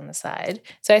bands on the side.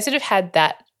 So I sort of had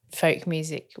that folk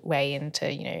music way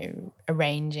into,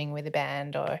 arranging with a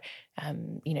band or,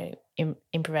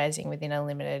 improvising within a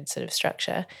limited sort of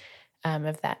structure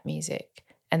of that music.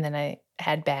 And then I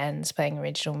had bands playing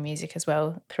original music as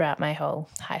well throughout my whole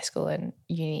high school and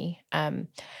uni. But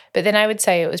then I would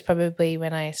say it was probably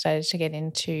when I started to get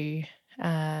into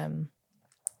a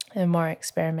more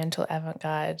experimental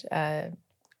avant-garde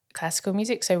classical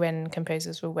music. So when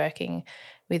composers were working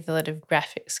with a lot of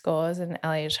graphic scores and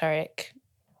aleatoric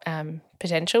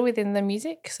potential within the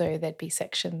music. So there'd be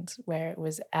sections where it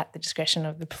was at the discretion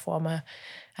of the performer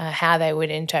how they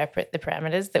would interpret the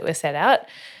parameters that were set out.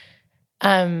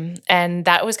 And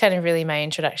that was kind of really my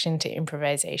introduction to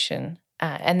improvisation.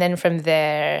 And then from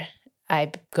there,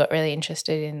 I got really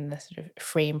interested in the sort of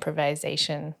free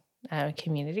improvisation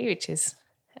community, which is,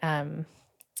 kind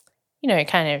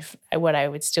of what I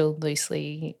would still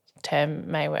loosely term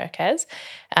my work as.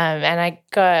 And I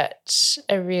got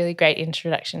a really great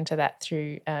introduction to that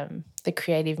through the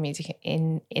Creative Music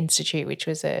Institute, which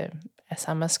was a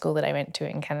summer school that I went to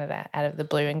in Canada out of the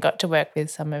blue, and got to work with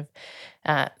some of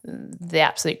the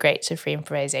absolute greats of free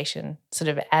improvisation sort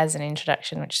of as an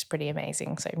introduction, which is pretty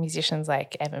amazing. So musicians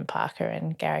like Evan Parker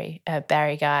and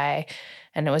Barry Guy,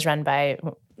 and it was run by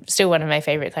still one of my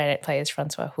favourite clarinet players,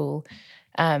 Francois Houle.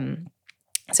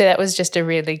 So that was just a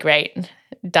really great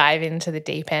dive into the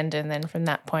deep end. And then from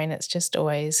that point, it's just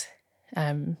always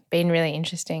been really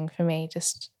interesting for me.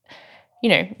 Just,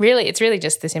 really, it's really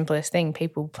just the simplest thing,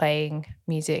 people playing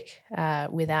music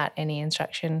without any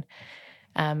instruction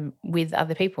with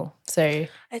other people. So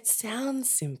It sounds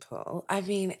simple. I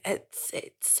mean, I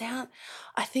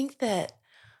think that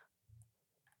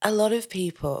a lot of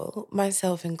people,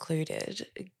 myself included,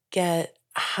 get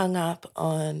hung up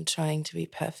on trying to be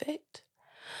perfect.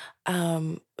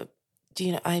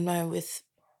 I know with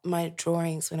my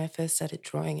drawings, when I first started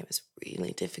drawing, it was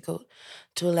really difficult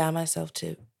to allow myself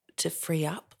to free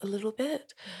up a little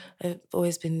bit. I've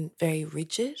always been very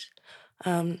rigid.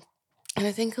 And And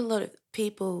I think a lot of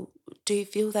people do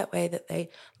feel that way, that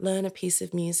they learn a piece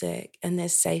of music and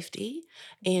there's safety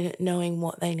in knowing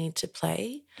what they need to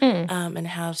play and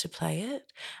how to play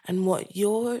it. And what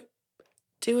you're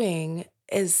doing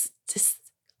is just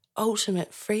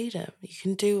ultimate freedom. You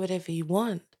can do whatever you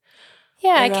want.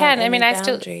 Yeah, I There can. aren't I mean, any I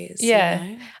still, boundaries, yeah,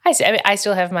 you know? I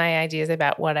still have my ideas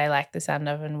about what I like the sound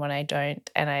of and what I don't.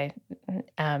 And I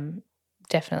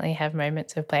definitely have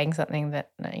moments of playing something that,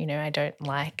 you know, I don't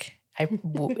like.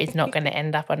 It's not going to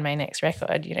end up on my next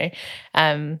record, you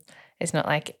know. It's not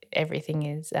like everything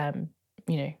is,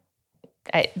 you know,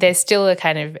 there's still a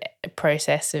kind of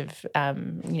process of,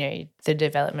 you know, the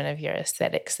development of your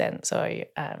aesthetic sense, or, you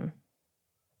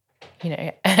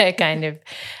know, a kind of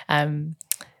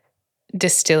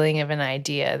distilling of an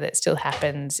idea that still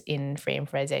happens in free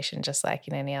improvisation, just like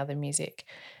in any other music.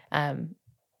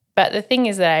 But the thing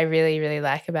is that I really, really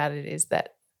like about it is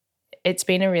that it's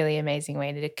been a really amazing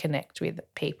way to connect with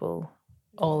people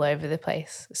all over the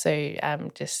place. So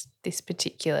just this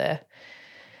particular,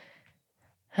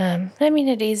 I mean,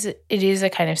 it is a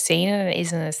kind of scene and it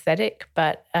is an aesthetic,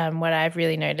 but what I've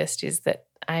really noticed is that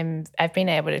I've been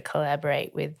able to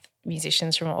collaborate with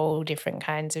musicians from all different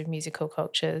kinds of musical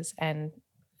cultures and,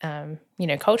 you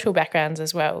know, cultural backgrounds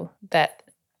as well, that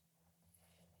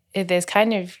there's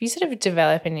kind of, you sort of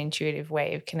develop an intuitive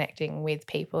way of connecting with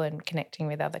people and connecting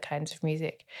with other kinds of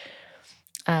music.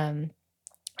 And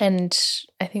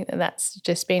I think that that's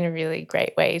just been a really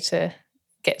great way to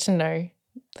get to know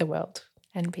the world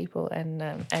and people, and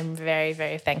I'm very,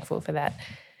 very thankful for that.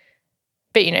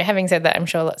 But, you know, having said that, I'm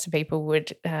sure lots of people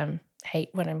would hate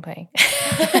what I'm playing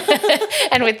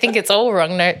and would think it's all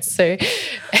wrong notes. So,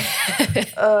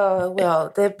 Oh,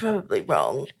 well, they're probably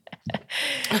wrong.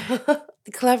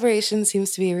 The collaboration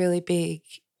seems to be a really big,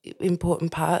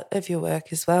 important part of your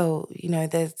work as well. You know,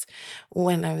 there's,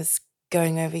 when I was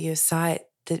going over your site,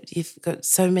 that you've got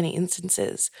so many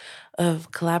instances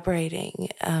of collaborating.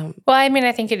 well, I mean,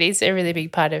 I think it is a really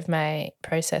big part of my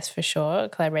process for sure.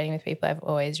 Collaborating with people, I've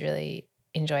always really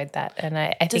enjoyed that. And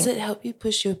I Does think, it help you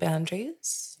push your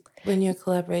boundaries when you're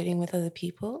collaborating with other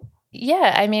people?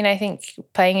 yeah, I mean, I think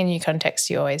playing in new context,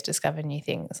 you always discover new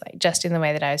things, like just in the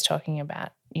way that I was talking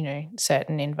about, you know,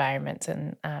 certain environments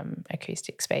and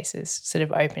acoustic spaces sort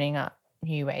of opening up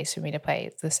new ways for me to play.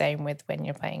 It's the same with when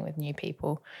you're playing with new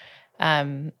people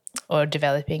or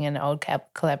developing an old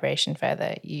collaboration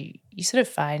further. You sort of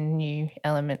find new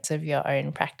elements of your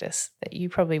own practice that you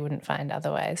probably wouldn't find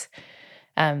otherwise.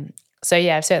 So,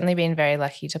 yeah, I've certainly been very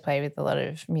lucky to play with a lot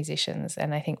of musicians,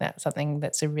 and I think that's something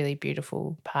that's a really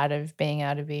beautiful part of being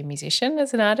able to be a musician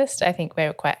as an artist. I think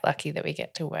we're quite lucky that we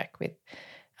get to work with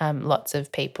lots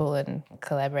of people and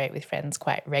collaborate with friends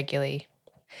quite regularly.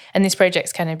 And this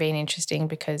project's kind of been interesting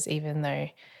because even though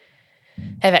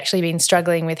I've actually been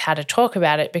struggling with how to talk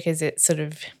about it, because it's sort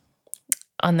of,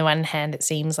 on the one hand, it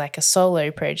seems like a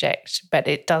solo project, but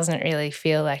it doesn't really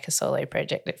feel like a solo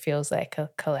project. It feels like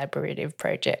a collaborative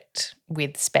project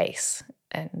with space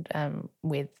and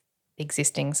with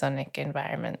existing sonic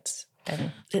environments.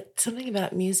 And It's something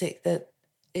about music that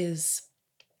is,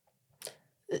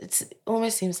 it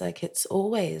almost seems like it's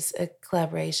always a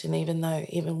collaboration,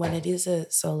 even when it is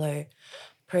a solo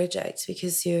project,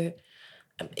 because you're,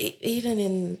 even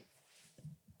in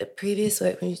the previous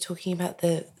work when you're talking about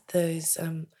those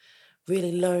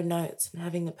really low notes and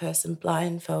having the person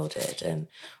blindfolded, and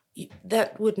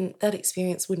that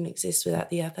experience wouldn't exist without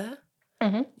the other,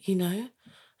 you know?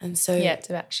 And so yeah, it's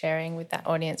about sharing with that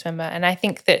audience member. And I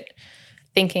think that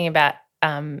thinking about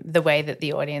the way that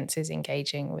the audience is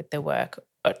engaging with the work,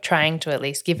 or trying to at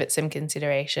least give it some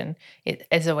consideration, it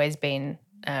has always been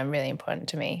really important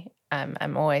to me.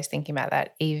 I'm always thinking about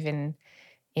that, even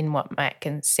in what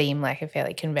can seem like a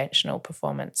fairly conventional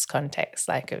performance context,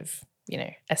 like of, you know,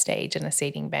 a stage and a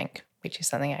seating bank, which is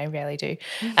something I rarely do.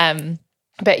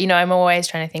 But, you know, I'm always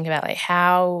trying to think about, like,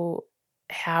 how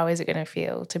is it going to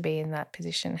feel to be in that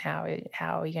position? How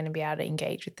are you going to be able to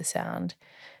engage with the sound?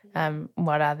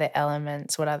 What are the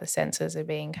elements? What other senses are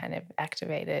being kind of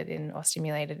activated or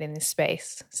stimulated in this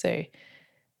space? So,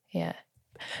 yeah.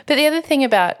 But the other thing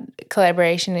about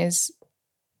collaboration is,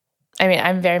 I mean,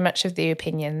 I'm very much of the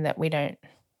opinion that we don't,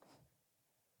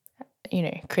 you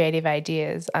know, creative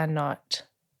ideas are not,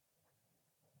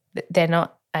 they're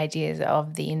not ideas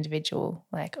of the individual.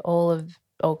 Like all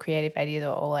creative ideas,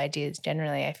 or all ideas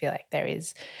generally, I feel like there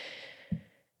is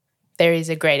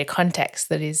a greater context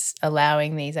that is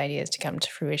allowing these ideas to come to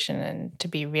fruition and to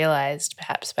be realized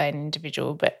perhaps by an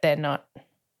individual, but they're not,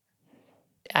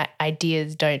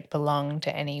 ideas don't belong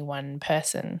to any one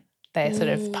person. They're sort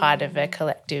of part of a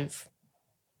collective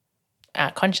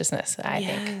consciousness, I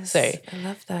think. So I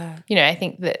love that. I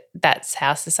think that that's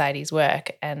how societies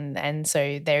work, and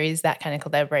so there is that kind of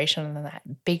collaboration on that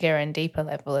bigger and deeper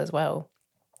level as well,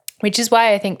 which is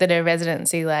why I think that a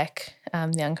residency like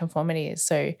the Unconformity is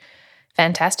so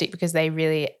fantastic, because they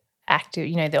really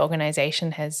the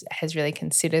organisation has really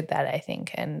considered that, I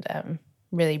think, and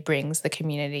really brings the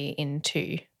community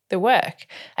into the work.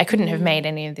 I couldn't have made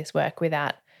any of this work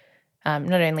without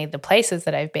not only the places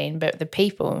that I've been, but the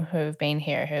people who have been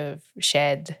here, who have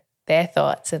shared their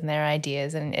thoughts and their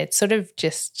ideas. And it sort of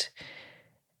just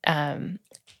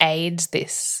aids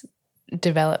this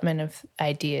development of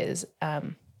ideas,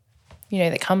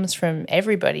 that comes from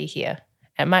everybody here.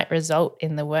 It might result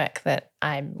in the work that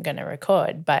I'm going to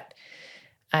record, but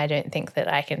I don't think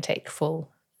that I can take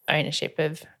full ownership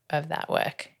of that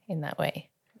work in that way.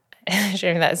 I'm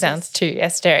sure that sounds too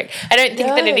esoteric. I don't think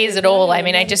that it is at all. I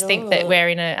mean, I just think that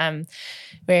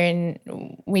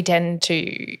we tend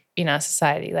to, in our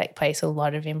society, like place a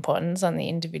lot of importance on the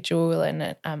individual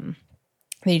and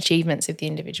the achievements of the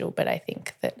individual. But I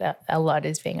think that a lot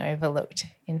is being overlooked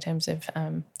in terms of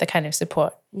the kind of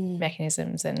support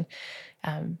mechanisms and,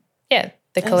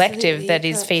 the collective that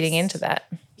is feeding into that.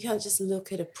 You can't just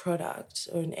look at a product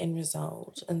or an end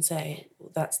result and say,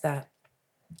 well, that's that.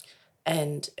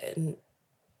 And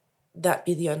that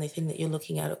be the only thing that you're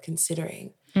looking at or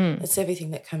considering. It's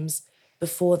everything that comes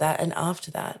before that and after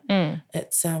that.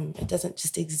 It's it doesn't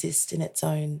just exist in its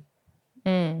own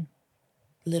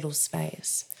little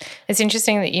space. It's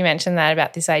interesting that you mentioned that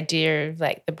about this idea of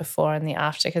like the before and the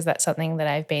after, because that's something that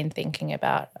I've been thinking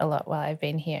about a lot while I've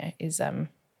been here, is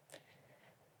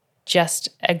just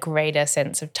a greater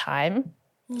sense of time.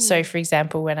 So, for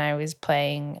example, when I was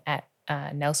playing at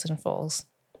Nelson Falls,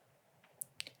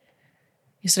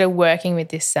 you're sort of working with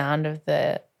this sound of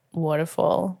the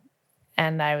waterfall,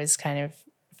 and I was kind of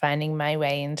finding my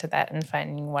way into that and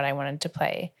finding what I wanted to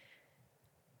play.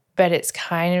 But it's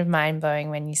kind of mind-blowing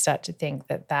when you start to think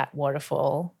that that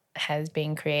waterfall has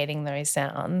been creating those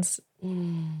sounds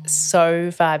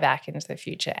so far back into the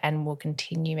future and will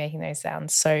continue making those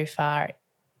sounds so far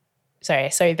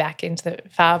back into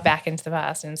the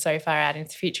past and so far out into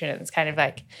the future. And it's kind of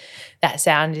like that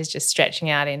sound is just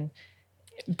stretching out in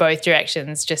both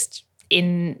directions, just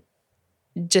in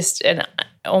just an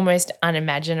almost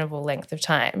unimaginable length of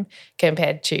time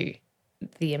compared to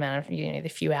the amount of, the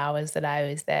few hours that I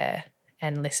was there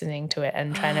and listening to it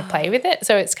and trying to play with it.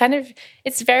 So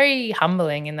it's very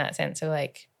humbling in that sense of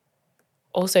like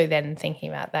also then thinking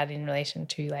about that in relation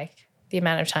to like the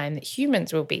amount of time that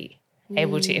humans will be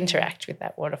able to interact with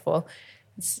that waterfall.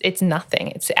 It's nothing.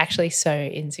 It's actually so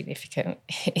insignificant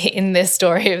in the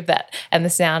story of that and the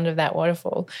sound of that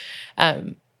waterfall.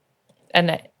 And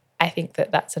I think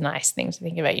that that's a nice thing to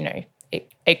think about.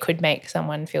 It could make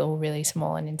someone feel really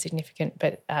small and insignificant,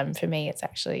 but for me it's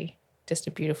actually just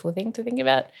a beautiful thing to think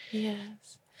about.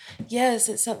 Yes,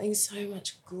 it's something so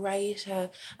much greater.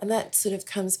 And that sort of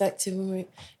comes back to when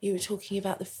you were talking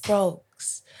about the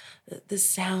frogs. The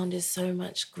sound is so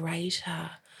much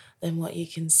greater than what you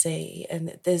can see.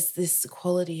 And there's this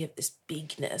quality of this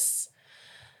bigness,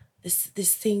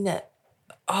 this thing that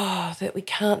we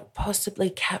can't possibly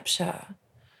capture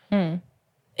in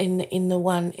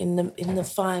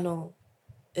the final.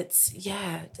 That's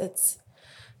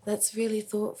really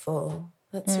thoughtful.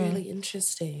 That's really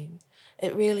interesting.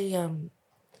 It really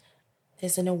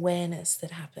there's an awareness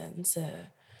that happens.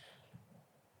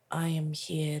 I am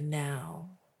here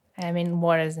now. I mean,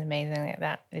 water is amazing like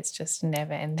that. It's just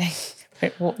never ending.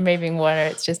 Moving water,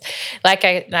 it's just like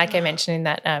I mentioned in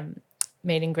that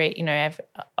meet and greet. I've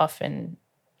often,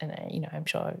 and I'm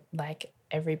sure like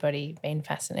everybody, been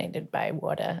fascinated by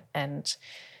water and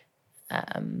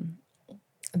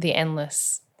the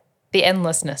endlessness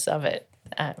of it.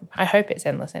 I hope it's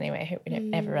endless anyway. I hope we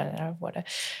don't ever run out of water.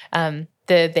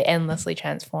 The endlessly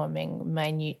transforming,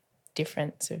 minute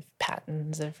difference of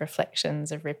patterns, of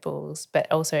reflections, of ripples, but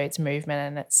also its movement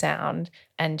and its sound,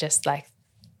 and just like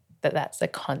that's a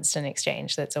constant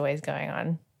exchange that's always going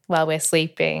on while we're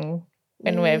sleeping,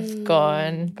 when we've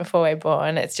gone, before we're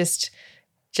born. It's just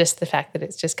the fact that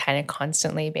it's just kind of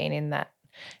constantly been in that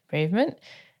movement,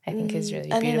 I think is really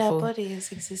beautiful. And in our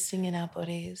bodies, existing in our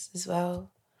bodies as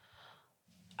well.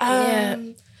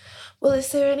 Well, is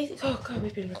there anything... Oh, God,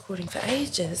 we've been recording for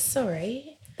ages.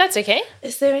 Sorry. That's okay.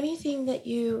 Is there anything that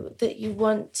you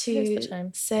want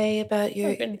to say about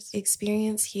your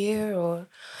experience here, or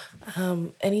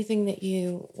anything that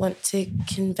you want to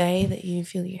convey that you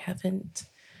feel you haven't?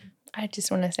 I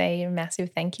just want to say a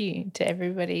massive thank you to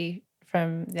everybody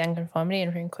from the Unconformity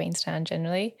and from Queenstown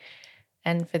generally,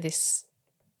 and for this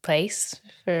place,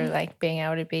 for like being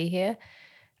able to be here.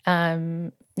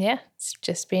 Yeah, it's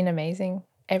just been amazing.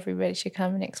 Everybody should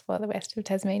come and explore the west of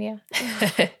Tasmania.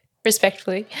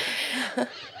 Respectfully.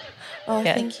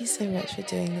 Thank you so much for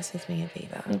doing this with me,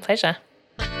 Aviva. Pleasure.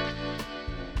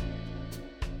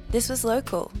 This was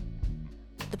Local.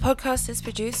 The podcast is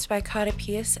produced by Carter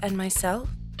Pierce and myself.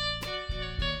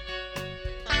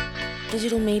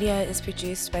 Digital media is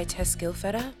produced by Tess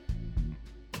Gilfetter.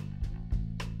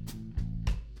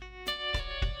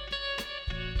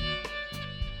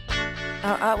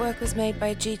 Our artwork was made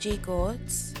by Gigi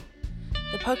Gords.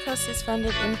 The podcast is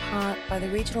funded in part by the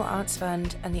Regional Arts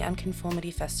Fund and the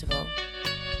Unconformity Festival.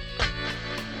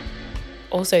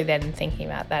 Also then thinking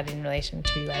about that in relation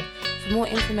to like... For more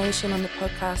information on the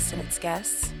podcast and its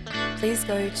guests, please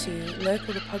go to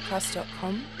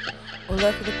localthepodcast.com or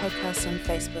Local the Podcast on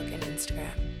Facebook and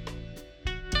Instagram.